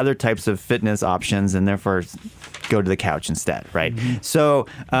with other types of fitness options, and therefore go to the couch instead, right? Mm-hmm. So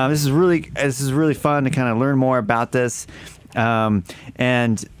this is really fun to kind of learn more about this. And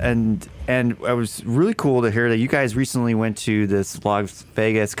it was really cool to hear that you guys recently went to this Las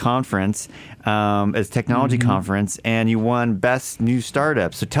Vegas conference, as technology conference, and you won Best New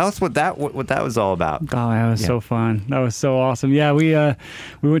Startup. So tell us what that was all about. Oh, that was so fun. That was so awesome. Yeah, we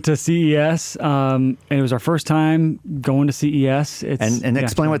went to CES, and it was our first time going to CES. And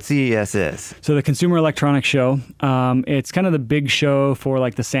explain what CES is. So the Consumer Electronics Show. It's kind of the big show for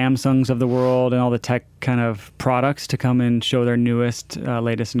like the Samsungs of the world and all the tech kind of products to come and show their newest,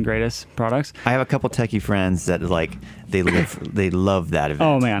 latest and greatest products. I have a couple techie friends that they love that event.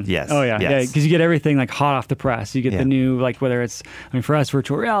 Oh man. Yes. Oh yeah. Yes. because you get everything like hot off the press. You get the new, like, whether it's, I mean, for us,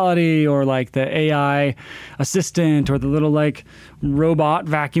 virtual reality, or like the AI assistant, or the little like robot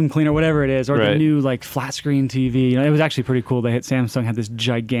vacuum cleaner, whatever it is, or the new like flat screen TV. You know, it was actually pretty cool. Samsung had this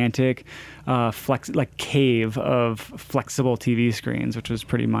gigantic cave of flexible TV screens, which was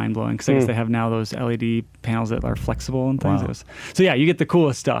pretty mind blowing, because I guess they have now those LED panels that are flexible and things. Wow. So yeah, you get the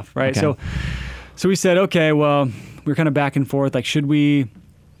coolest stuff, right? Okay. So we said, okay, well, we were kind of back and forth, like, should we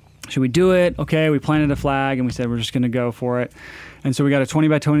do it? Okay, we planted a flag and we said we're just going to go for it. And so we got a 20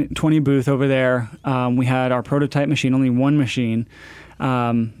 by 20 booth over there. We had our prototype machine, only one machine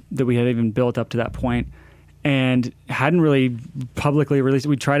that we had even built up to that point, and hadn't really publicly released it.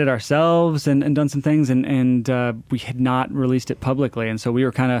 We tried it ourselves and done some things, and we had not released it publicly. And so we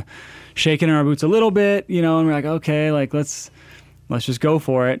were kind of shaking in our boots a little bit, you know, and we're like, okay, like let's just go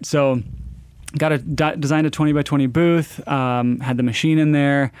for it. So designed a 20 by 20 booth, had the machine in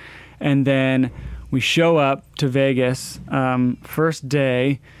there, and then we show up to Vegas first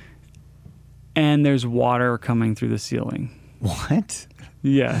day, and there's water coming through the ceiling. What?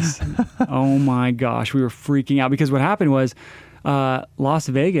 Yes. Oh my gosh. We were freaking out, because what happened was Las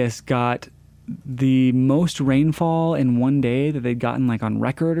Vegas got the most rainfall in one day that they'd gotten like on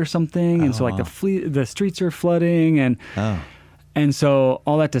record or something. And so like the streets are flooding, and so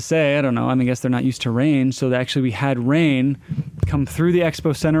all that to say, I don't know, I mean, I guess they're not used to rain. So we had rain come through the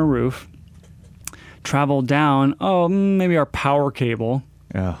Expo Center roof, travel down, maybe our power cable.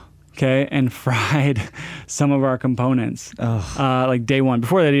 Yeah. Okay, and fried some of our components, like day one,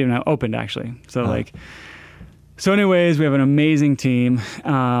 before they even opened, actually. So so anyways, we have an amazing team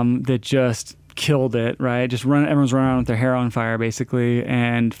that just killed it, right? Everyone's running around with their hair on fire, basically,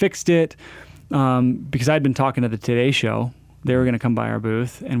 and fixed it, because I'd been talking to the Today Show. They were going to come by our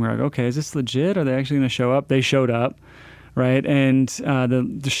booth, and we were like, okay, is this legit? Are they actually going to show up? They showed up, right? And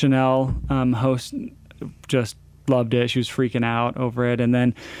the Chanel host just loved it. She was freaking out over it. And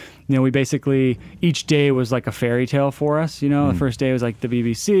then, you know, we basically, each day was like a fairy tale for us. You know, the first day was like the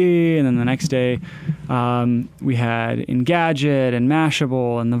BBC, and then the next day we had Engadget and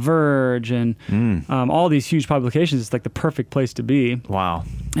Mashable and The Verge and all these huge publications. It's like the perfect place to be. Wow.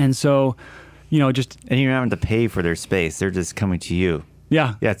 And so, you know, and you're not having to pay for their space. They're just coming to you.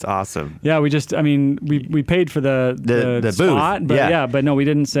 Yeah. Yeah, it's awesome. Yeah, we paid for the spot, booth. But no, we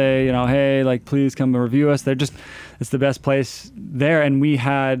didn't say, you know, hey, like, please come and review us. It's the best place there. And we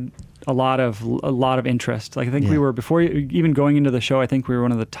had a lot of interest. Like, I think we were, before even going into the show, I think we were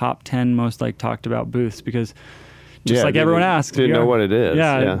one of the top 10 most like talked about booths, because everyone asks. Didn't know what it is.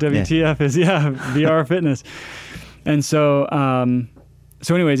 Yeah, WTF is VR fitness. And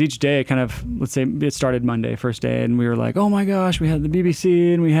so anyways, each day kind of, let's say it started Monday, first day, and we were like, oh my gosh, we had the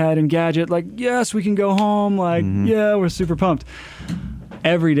BBC and we had Engadget, like, yes, we can go home, like, yeah, we're super pumped.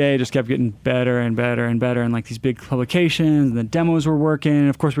 Every day just kept getting better and better and better, and like these big publications, and the demos were working, and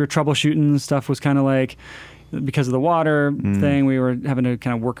of course we were troubleshooting. Stuff was kind of like, because of the water thing, we were having to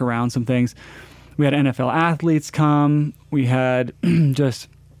kind of work around some things. We had NFL athletes come, we had just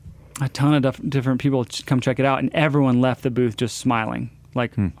a ton of different people come check it out, and everyone left the booth just smiling.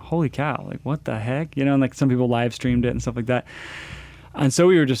 Like, holy cow, like, what the heck? You know, and like some people live streamed it and stuff like that. And so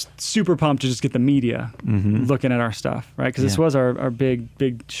we were just super pumped to just get the media looking at our stuff, right? Because this was our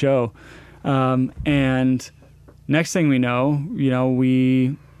big show. And next thing we know, you know,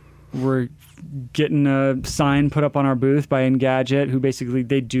 we were getting a sign put up on our booth by Engadget, who basically,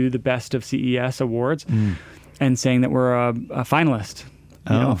 they do the Best of CES awards, and saying that we're a finalist,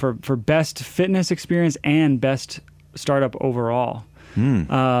 you know, for best fitness experience and best startup overall.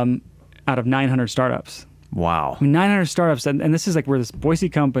 Out of 900 startups. Wow. I mean, 900 startups, and this is like, we're this Boise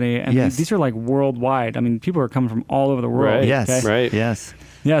company, and these are like worldwide. I mean, people are coming from all over the world. Right. Yes. Okay? Right. Yes.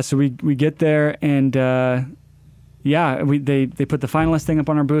 Yeah. So we get there, and they put the finalist thing up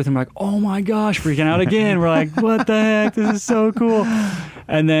on our booth, and we're like, oh my gosh, freaking out again. We're like, what the heck? This is so cool.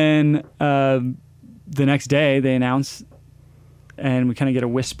 And then the next day they announce, and we kind of get a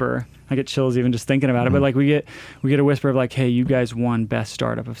whisper. I get chills even just thinking about it. But like we get a whisper of like, hey, you guys won best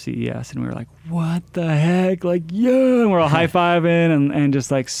startup of CES. And we were like, what the heck? Like, yeah. And we're all high-fiving and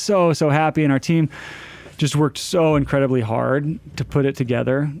just like so happy. And our team just worked so incredibly hard to put it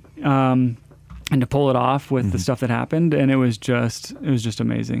together and to pull it off with the stuff that happened. And it was just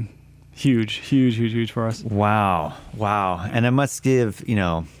amazing. Huge for us. Wow. And it must give, you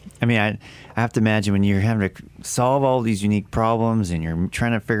know, I mean, I have to imagine when you're having to solve all these unique problems and you're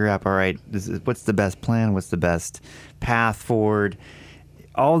trying to figure out, all right, what's the best plan? What's the best path forward?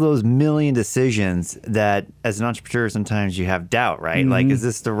 All those million decisions that as an entrepreneur, sometimes you have doubt, right? Like, is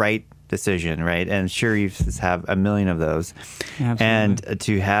this the right decision, right? And sure, you just have a million of those. Absolutely. And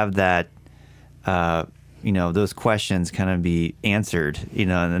to have that those questions kind of be answered, in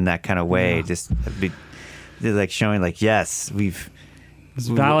that kind of way. Yeah. Just be like showing like, yes, it's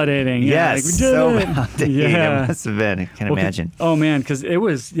validating. Yeah, yes, like, we did so it. validating. Yeah. It must have been. I can imagine. Because it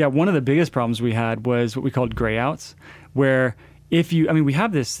was, one of the biggest problems we had was what we called grayouts, where we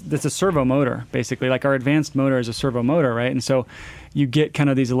have that's a servo motor, basically. Like our advanced motor is a servo motor, right? And so you get kind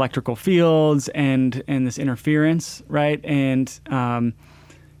of these electrical fields and this interference, right? And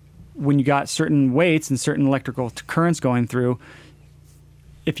when you got certain weights and certain electrical currents going through,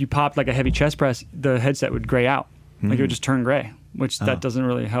 if you popped like a heavy chest press, the headset would gray out. Like it would just turn gray, which that doesn't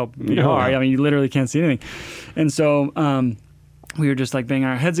really help VR. No. I mean, you literally can't see anything. And so we were just like banging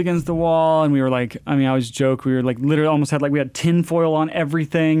our heads against the wall, and we were like, I always joke, we were like literally almost had like we had tin foil on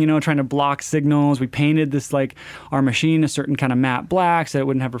everything, trying to block signals. We painted this like our machine a certain kind of matte black so it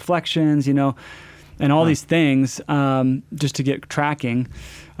wouldn't have reflections, and all these things just to get tracking.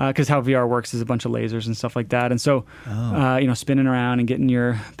 Because how VR works is a bunch of lasers and stuff like that. And so, spinning around and getting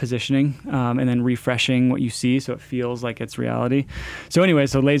your positioning and then refreshing what you see so it feels like it's reality. So anyway,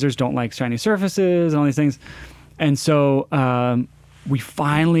 lasers don't like shiny surfaces and all these things. And so we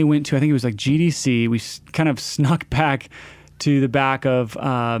finally went to, I think it was like GDC. We kind of snuck back to the back of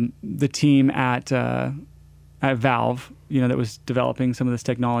the team at Valve, that was developing some of this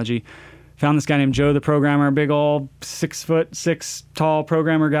technology. Found this guy named Joe, the programmer, big old 6'6" tall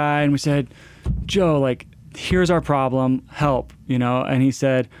programmer guy. And we said, Joe, like, here's our problem, help, And he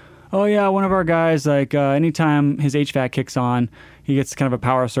said, oh yeah, one of our guys, like anytime his HVAC kicks on, he gets kind of a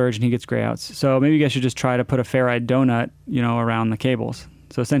power surge and he gets grayouts. So maybe you guys should just try to put a ferrite donut, around the cables.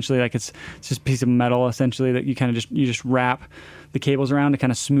 So essentially like it's just a piece of metal essentially that you kind of just wrap the cables around to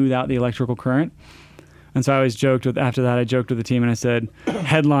kind of smooth out the electrical current. And so I always after that I joked with the team and I said,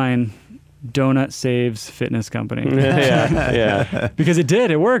 headline, donut saves fitness company. Yeah. Because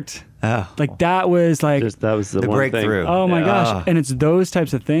it worked. Oh. Like that was like that was the one breakthrough. thing. Oh my gosh. And it's those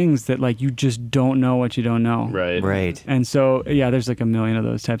types of things that like you just don't know what you don't know. Right. And so there's like a million of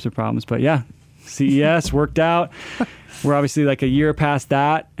those types of problems. But yeah, CES worked out. We're obviously like a year past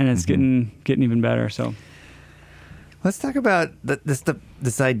that and it's getting even better. So let's talk about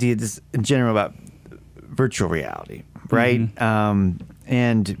this idea, this in general about virtual reality, right?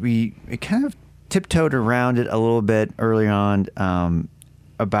 And we kind of tiptoed around it a little bit early on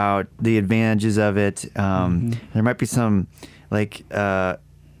about the advantages of it. There might be some like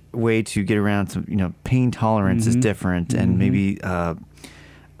way to get around some, pain tolerance is different, and maybe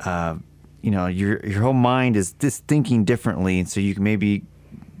your whole mind is just thinking differently, and so you can maybe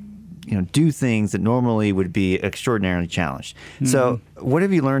do things that normally would be extraordinarily challenged. So what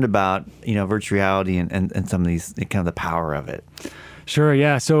have you learned about virtual reality and some of these kind of the power of it? Sure,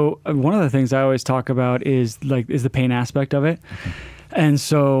 yeah. So one of the things I always talk about is the pain aspect of it. Okay. And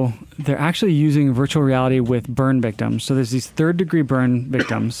so they're actually using virtual reality with burn victims. So there's these third-degree burn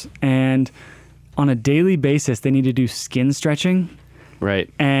victims, and on a daily basis, they need to do skin stretching. Right.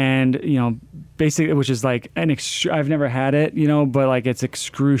 And, basically, which is like I've never had it, but like it's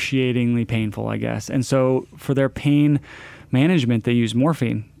excruciatingly painful, I guess. And so for their pain management, they use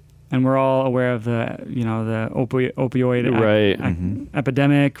morphine. And we're all aware of the opioid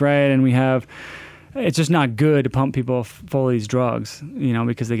epidemic, right? And it's just not good to pump people full of these drugs,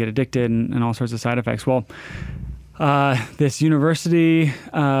 because they get addicted and all sorts of side effects. Well, this university,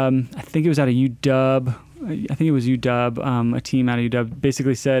 I think it was out of UW, a team out of UW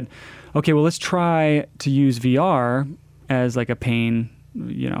basically said, okay, well, let's try to use VR as like a pain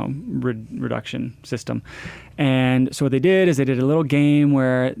reduction system. And so what they did is they did a little game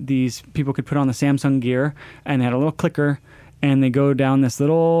where these people could put on the Samsung gear and they had a little clicker and they go down this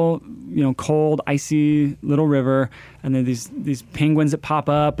little, cold, icy little river, and then these penguins that pop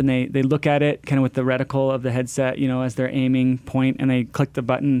up and they look at it kind of with the reticle of the headset, as they're aiming point, and they click the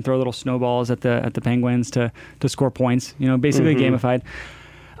button and throw little snowballs at the penguins to score points, basically gamified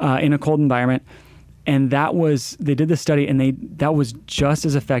in a cold environment. And they did this study, and that was just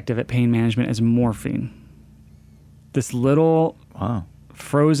as effective at pain management as morphine. This little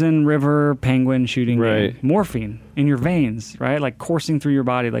frozen river penguin shooting game. Morphine in your veins, right? Like coursing through your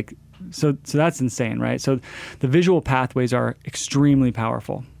body. Like so that's insane, right? So the visual pathways are extremely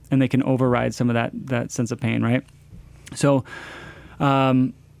powerful, and they can override some of that sense of pain, right? So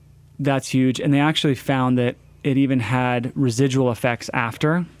that's huge. And they actually found that it even had residual effects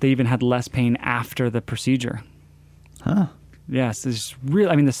after. They even had less pain after the procedure. Huh. Yes, it's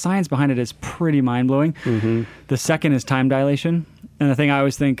really, the science behind it is pretty mind-blowing. The second is time dilation. And the thing I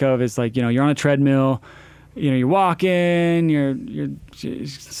always think of is like, you're on a treadmill, you walk in, you're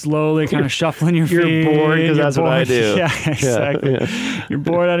slowly kind of shuffling your feet. You're bored because that's what I do. Yeah, exactly. Yeah. You're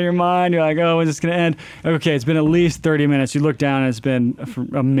bored out of your mind. You're like, oh, when's this going to end? Okay, it's been at least 30 minutes. You look down and it's been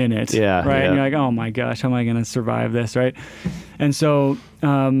a minute. Yeah. Right? Yeah. And you're like, oh my gosh, how am I going to survive this? Right? And so,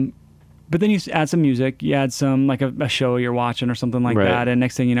 but then you add some music, you add some like a show you're watching or something like that. And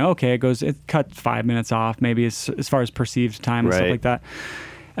next thing you know, okay, it cut 5 minutes off, maybe as far as perceived time and stuff like that.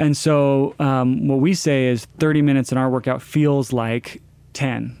 And so what we say is 30 minutes in our workout feels like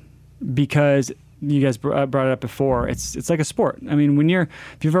 10 because you guys brought it up before. It's like a sport. I mean,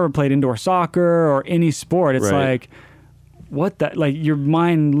 if you've ever played indoor soccer or any sport, it's like, like your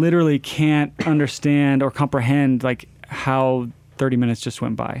mind literally can't understand or comprehend like how 30 minutes just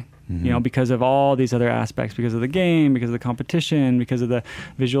went by. Because of all these other aspects, because of the game, because of the competition, because of the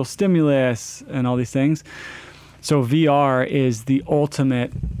visual stimulus and all these things. So VR is the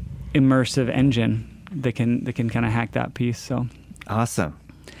ultimate immersive engine that can kind of hack that piece. So awesome.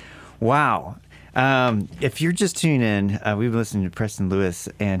 Wow. If you're just tuning in, we've listened to Preston Lewis,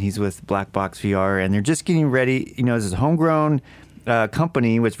 and he's with Black Box VR, and they're just getting ready. This is a homegrown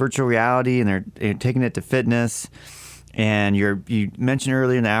company with virtual reality, and they're taking it to fitness. And you mentioned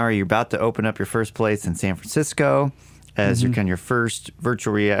earlier in the hour you're about to open up your first place in San Francisco as your first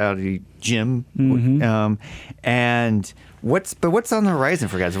virtual reality gym. And what's on the horizon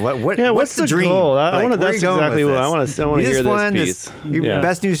for guys? What's the dream? Goal? That's exactly what I want to hear this piece. Your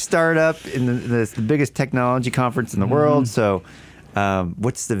best new startup in the biggest technology conference in the world. So,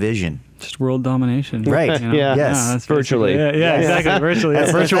 what's the vision? Just world domination. Right. Yeah. Yes. That's virtually. Yeah, exactly. Virtually.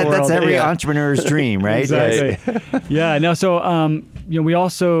 That's every entrepreneur's dream, right? Exactly. Yeah. No. So, we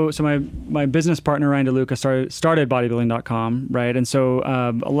also, my business partner, Ryan DeLuca, started bodybuilding.com, right? And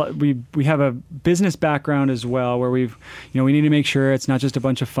so, we have a business background as well where we need to make sure it's not just a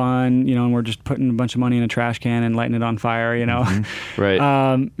bunch of fun, and we're just putting a bunch of money in a trash can and lighting it on fire, Right.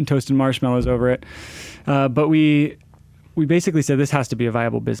 And toasting marshmallows over it. But we basically said this has to be a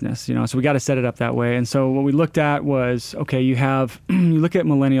viable business, so we got to set it up that way. And so what we looked at was, okay, you look at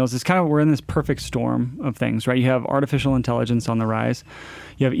millennials, it's kind of, we're in this perfect storm of things, right? You have artificial intelligence on the rise.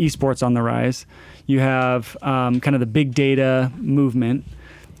 You have esports on the rise. You have kind of the big data movement.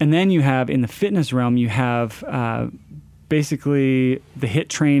 And then you have, in the fitness realm, you have basically the HIIT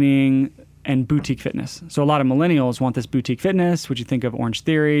training and boutique fitness. So a lot of millennials want this boutique fitness, which you think of Orange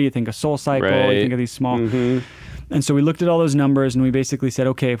Theory, you think of Soul Cycle, you think of these small... And so we looked at all those numbers and we basically said,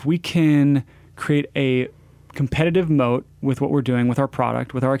 okay, if we can create a competitive moat with what we're doing, with our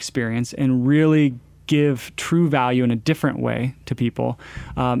product, with our experience, and really give true value in a different way to people.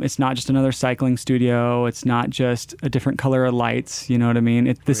 It's not just another cycling studio. It's not just a different color of lights. You know what I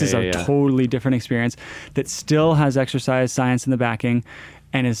mean? This is a totally different experience that still has exercise science in the backing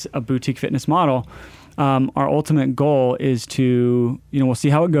and is a boutique fitness model. Our ultimate goal is to, we'll see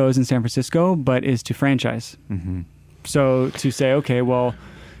how it goes in San Francisco, but is to franchise. So to say, okay, well,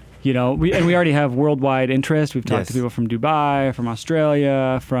 we already have worldwide interest. We've talked to people from Dubai, from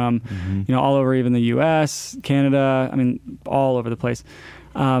Australia, from, all over even the US, Canada, all over the place.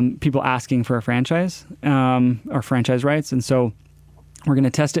 People asking for a franchise, or franchise rights. And so we're going to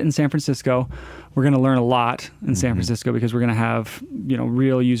test it in San Francisco. We're going to learn a lot in San Francisco because we're going to have,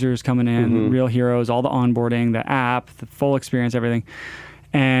 real users coming in, real heroes, all the onboarding, the app, the full experience, everything.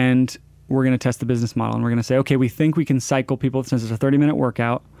 And we're going to test the business model. And we're going to say, okay, we think we can cycle people since it's a 30-minute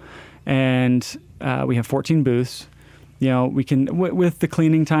workout. And we have 14 booths. We can, with the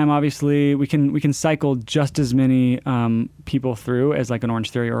cleaning time, obviously, we can cycle just as many people through as like an Orange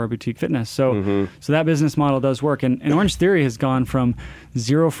Theory or a boutique fitness. So so that business model does work. And Orange Theory has gone from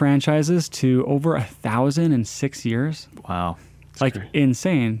 0 franchises to over 1,000 in 6 years. Wow. Like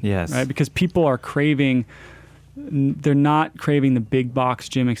insane. Yes. Right? Because people are they're not craving the big box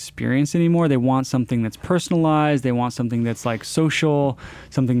gym experience anymore. They want something that's personalized. They want something that's like social,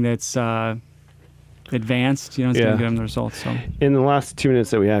 something that's advanced, it's going to get them the results. So, in the last 2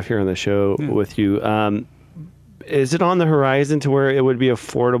 minutes that we have here on the show with you, is it on the horizon to where it would be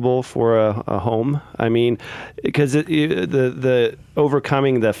affordable for a home? Because the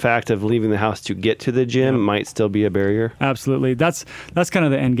overcoming the fact of leaving the house to get to the gym might still be a barrier. Absolutely, that's kind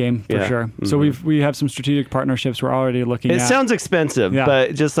of the end game for sure. So we have some strategic partnerships we're already looking at. It sounds expensive,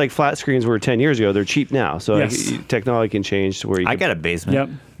 but just like flat screens were 10 years ago, they're cheap now. So technology can change to where you. I got a basement. Yep.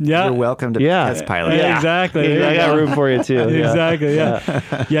 Yeah. You're welcome to test pilot. Yeah, exactly. I got room for you too. Exactly.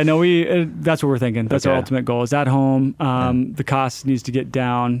 Yeah. No, that's what we're thinking. That's our ultimate goal. Is at home. The cost needs to get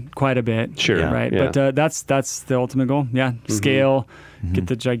down quite a bit. Sure. Right. Yeah. But that's the ultimate goal. Yeah. Scale. Get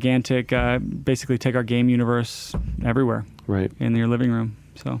the gigantic. Basically, take our game universe everywhere. Right. In your living room.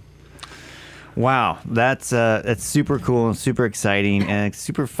 So. Wow, that's super cool and super exciting, and it's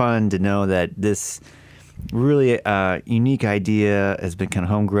super fun to know that this really unique idea has been kind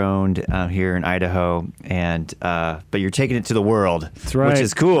of homegrown here in Idaho, and but you're taking it to the world, That's right. which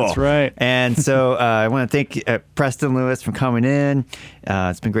is cool. That's right. And so I want to thank Preston Lewis for coming in.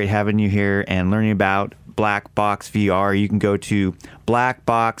 It's been great having you here and learning about Black Box VR. You can go to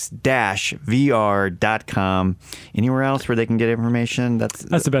blackbox-vr.com. Anywhere else where they can get information? That's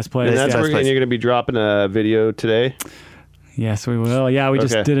the best place. And that's where you're going to be dropping a video today? Yes, we will. Yeah, we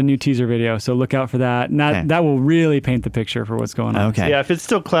just did a new teaser video, so look out for that. And that will really paint the picture for what's going on. Okay. Yeah, if it's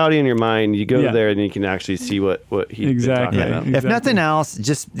still cloudy in your mind, you go there and you can actually see what he's been talking about. If nothing else,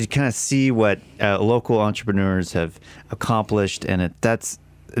 just kind of see what local entrepreneurs have accomplished, and that's,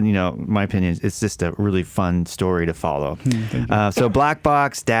 my opinion, it's just a really fun story to follow. So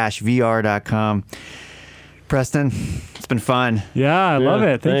blackbox-vr.com. Preston, it's been fun. Yeah, I love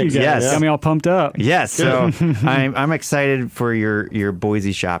it. Thank you guys. Yes. Got me all pumped up. Yes, so I'm excited for your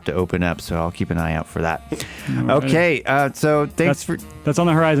Boise shop to open up, so I'll keep an eye out for that. Okay, so thanks That's on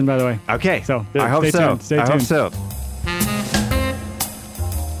the horizon, by the way. Okay, So I hope stay so. tuned. Stay I hope tuned. so.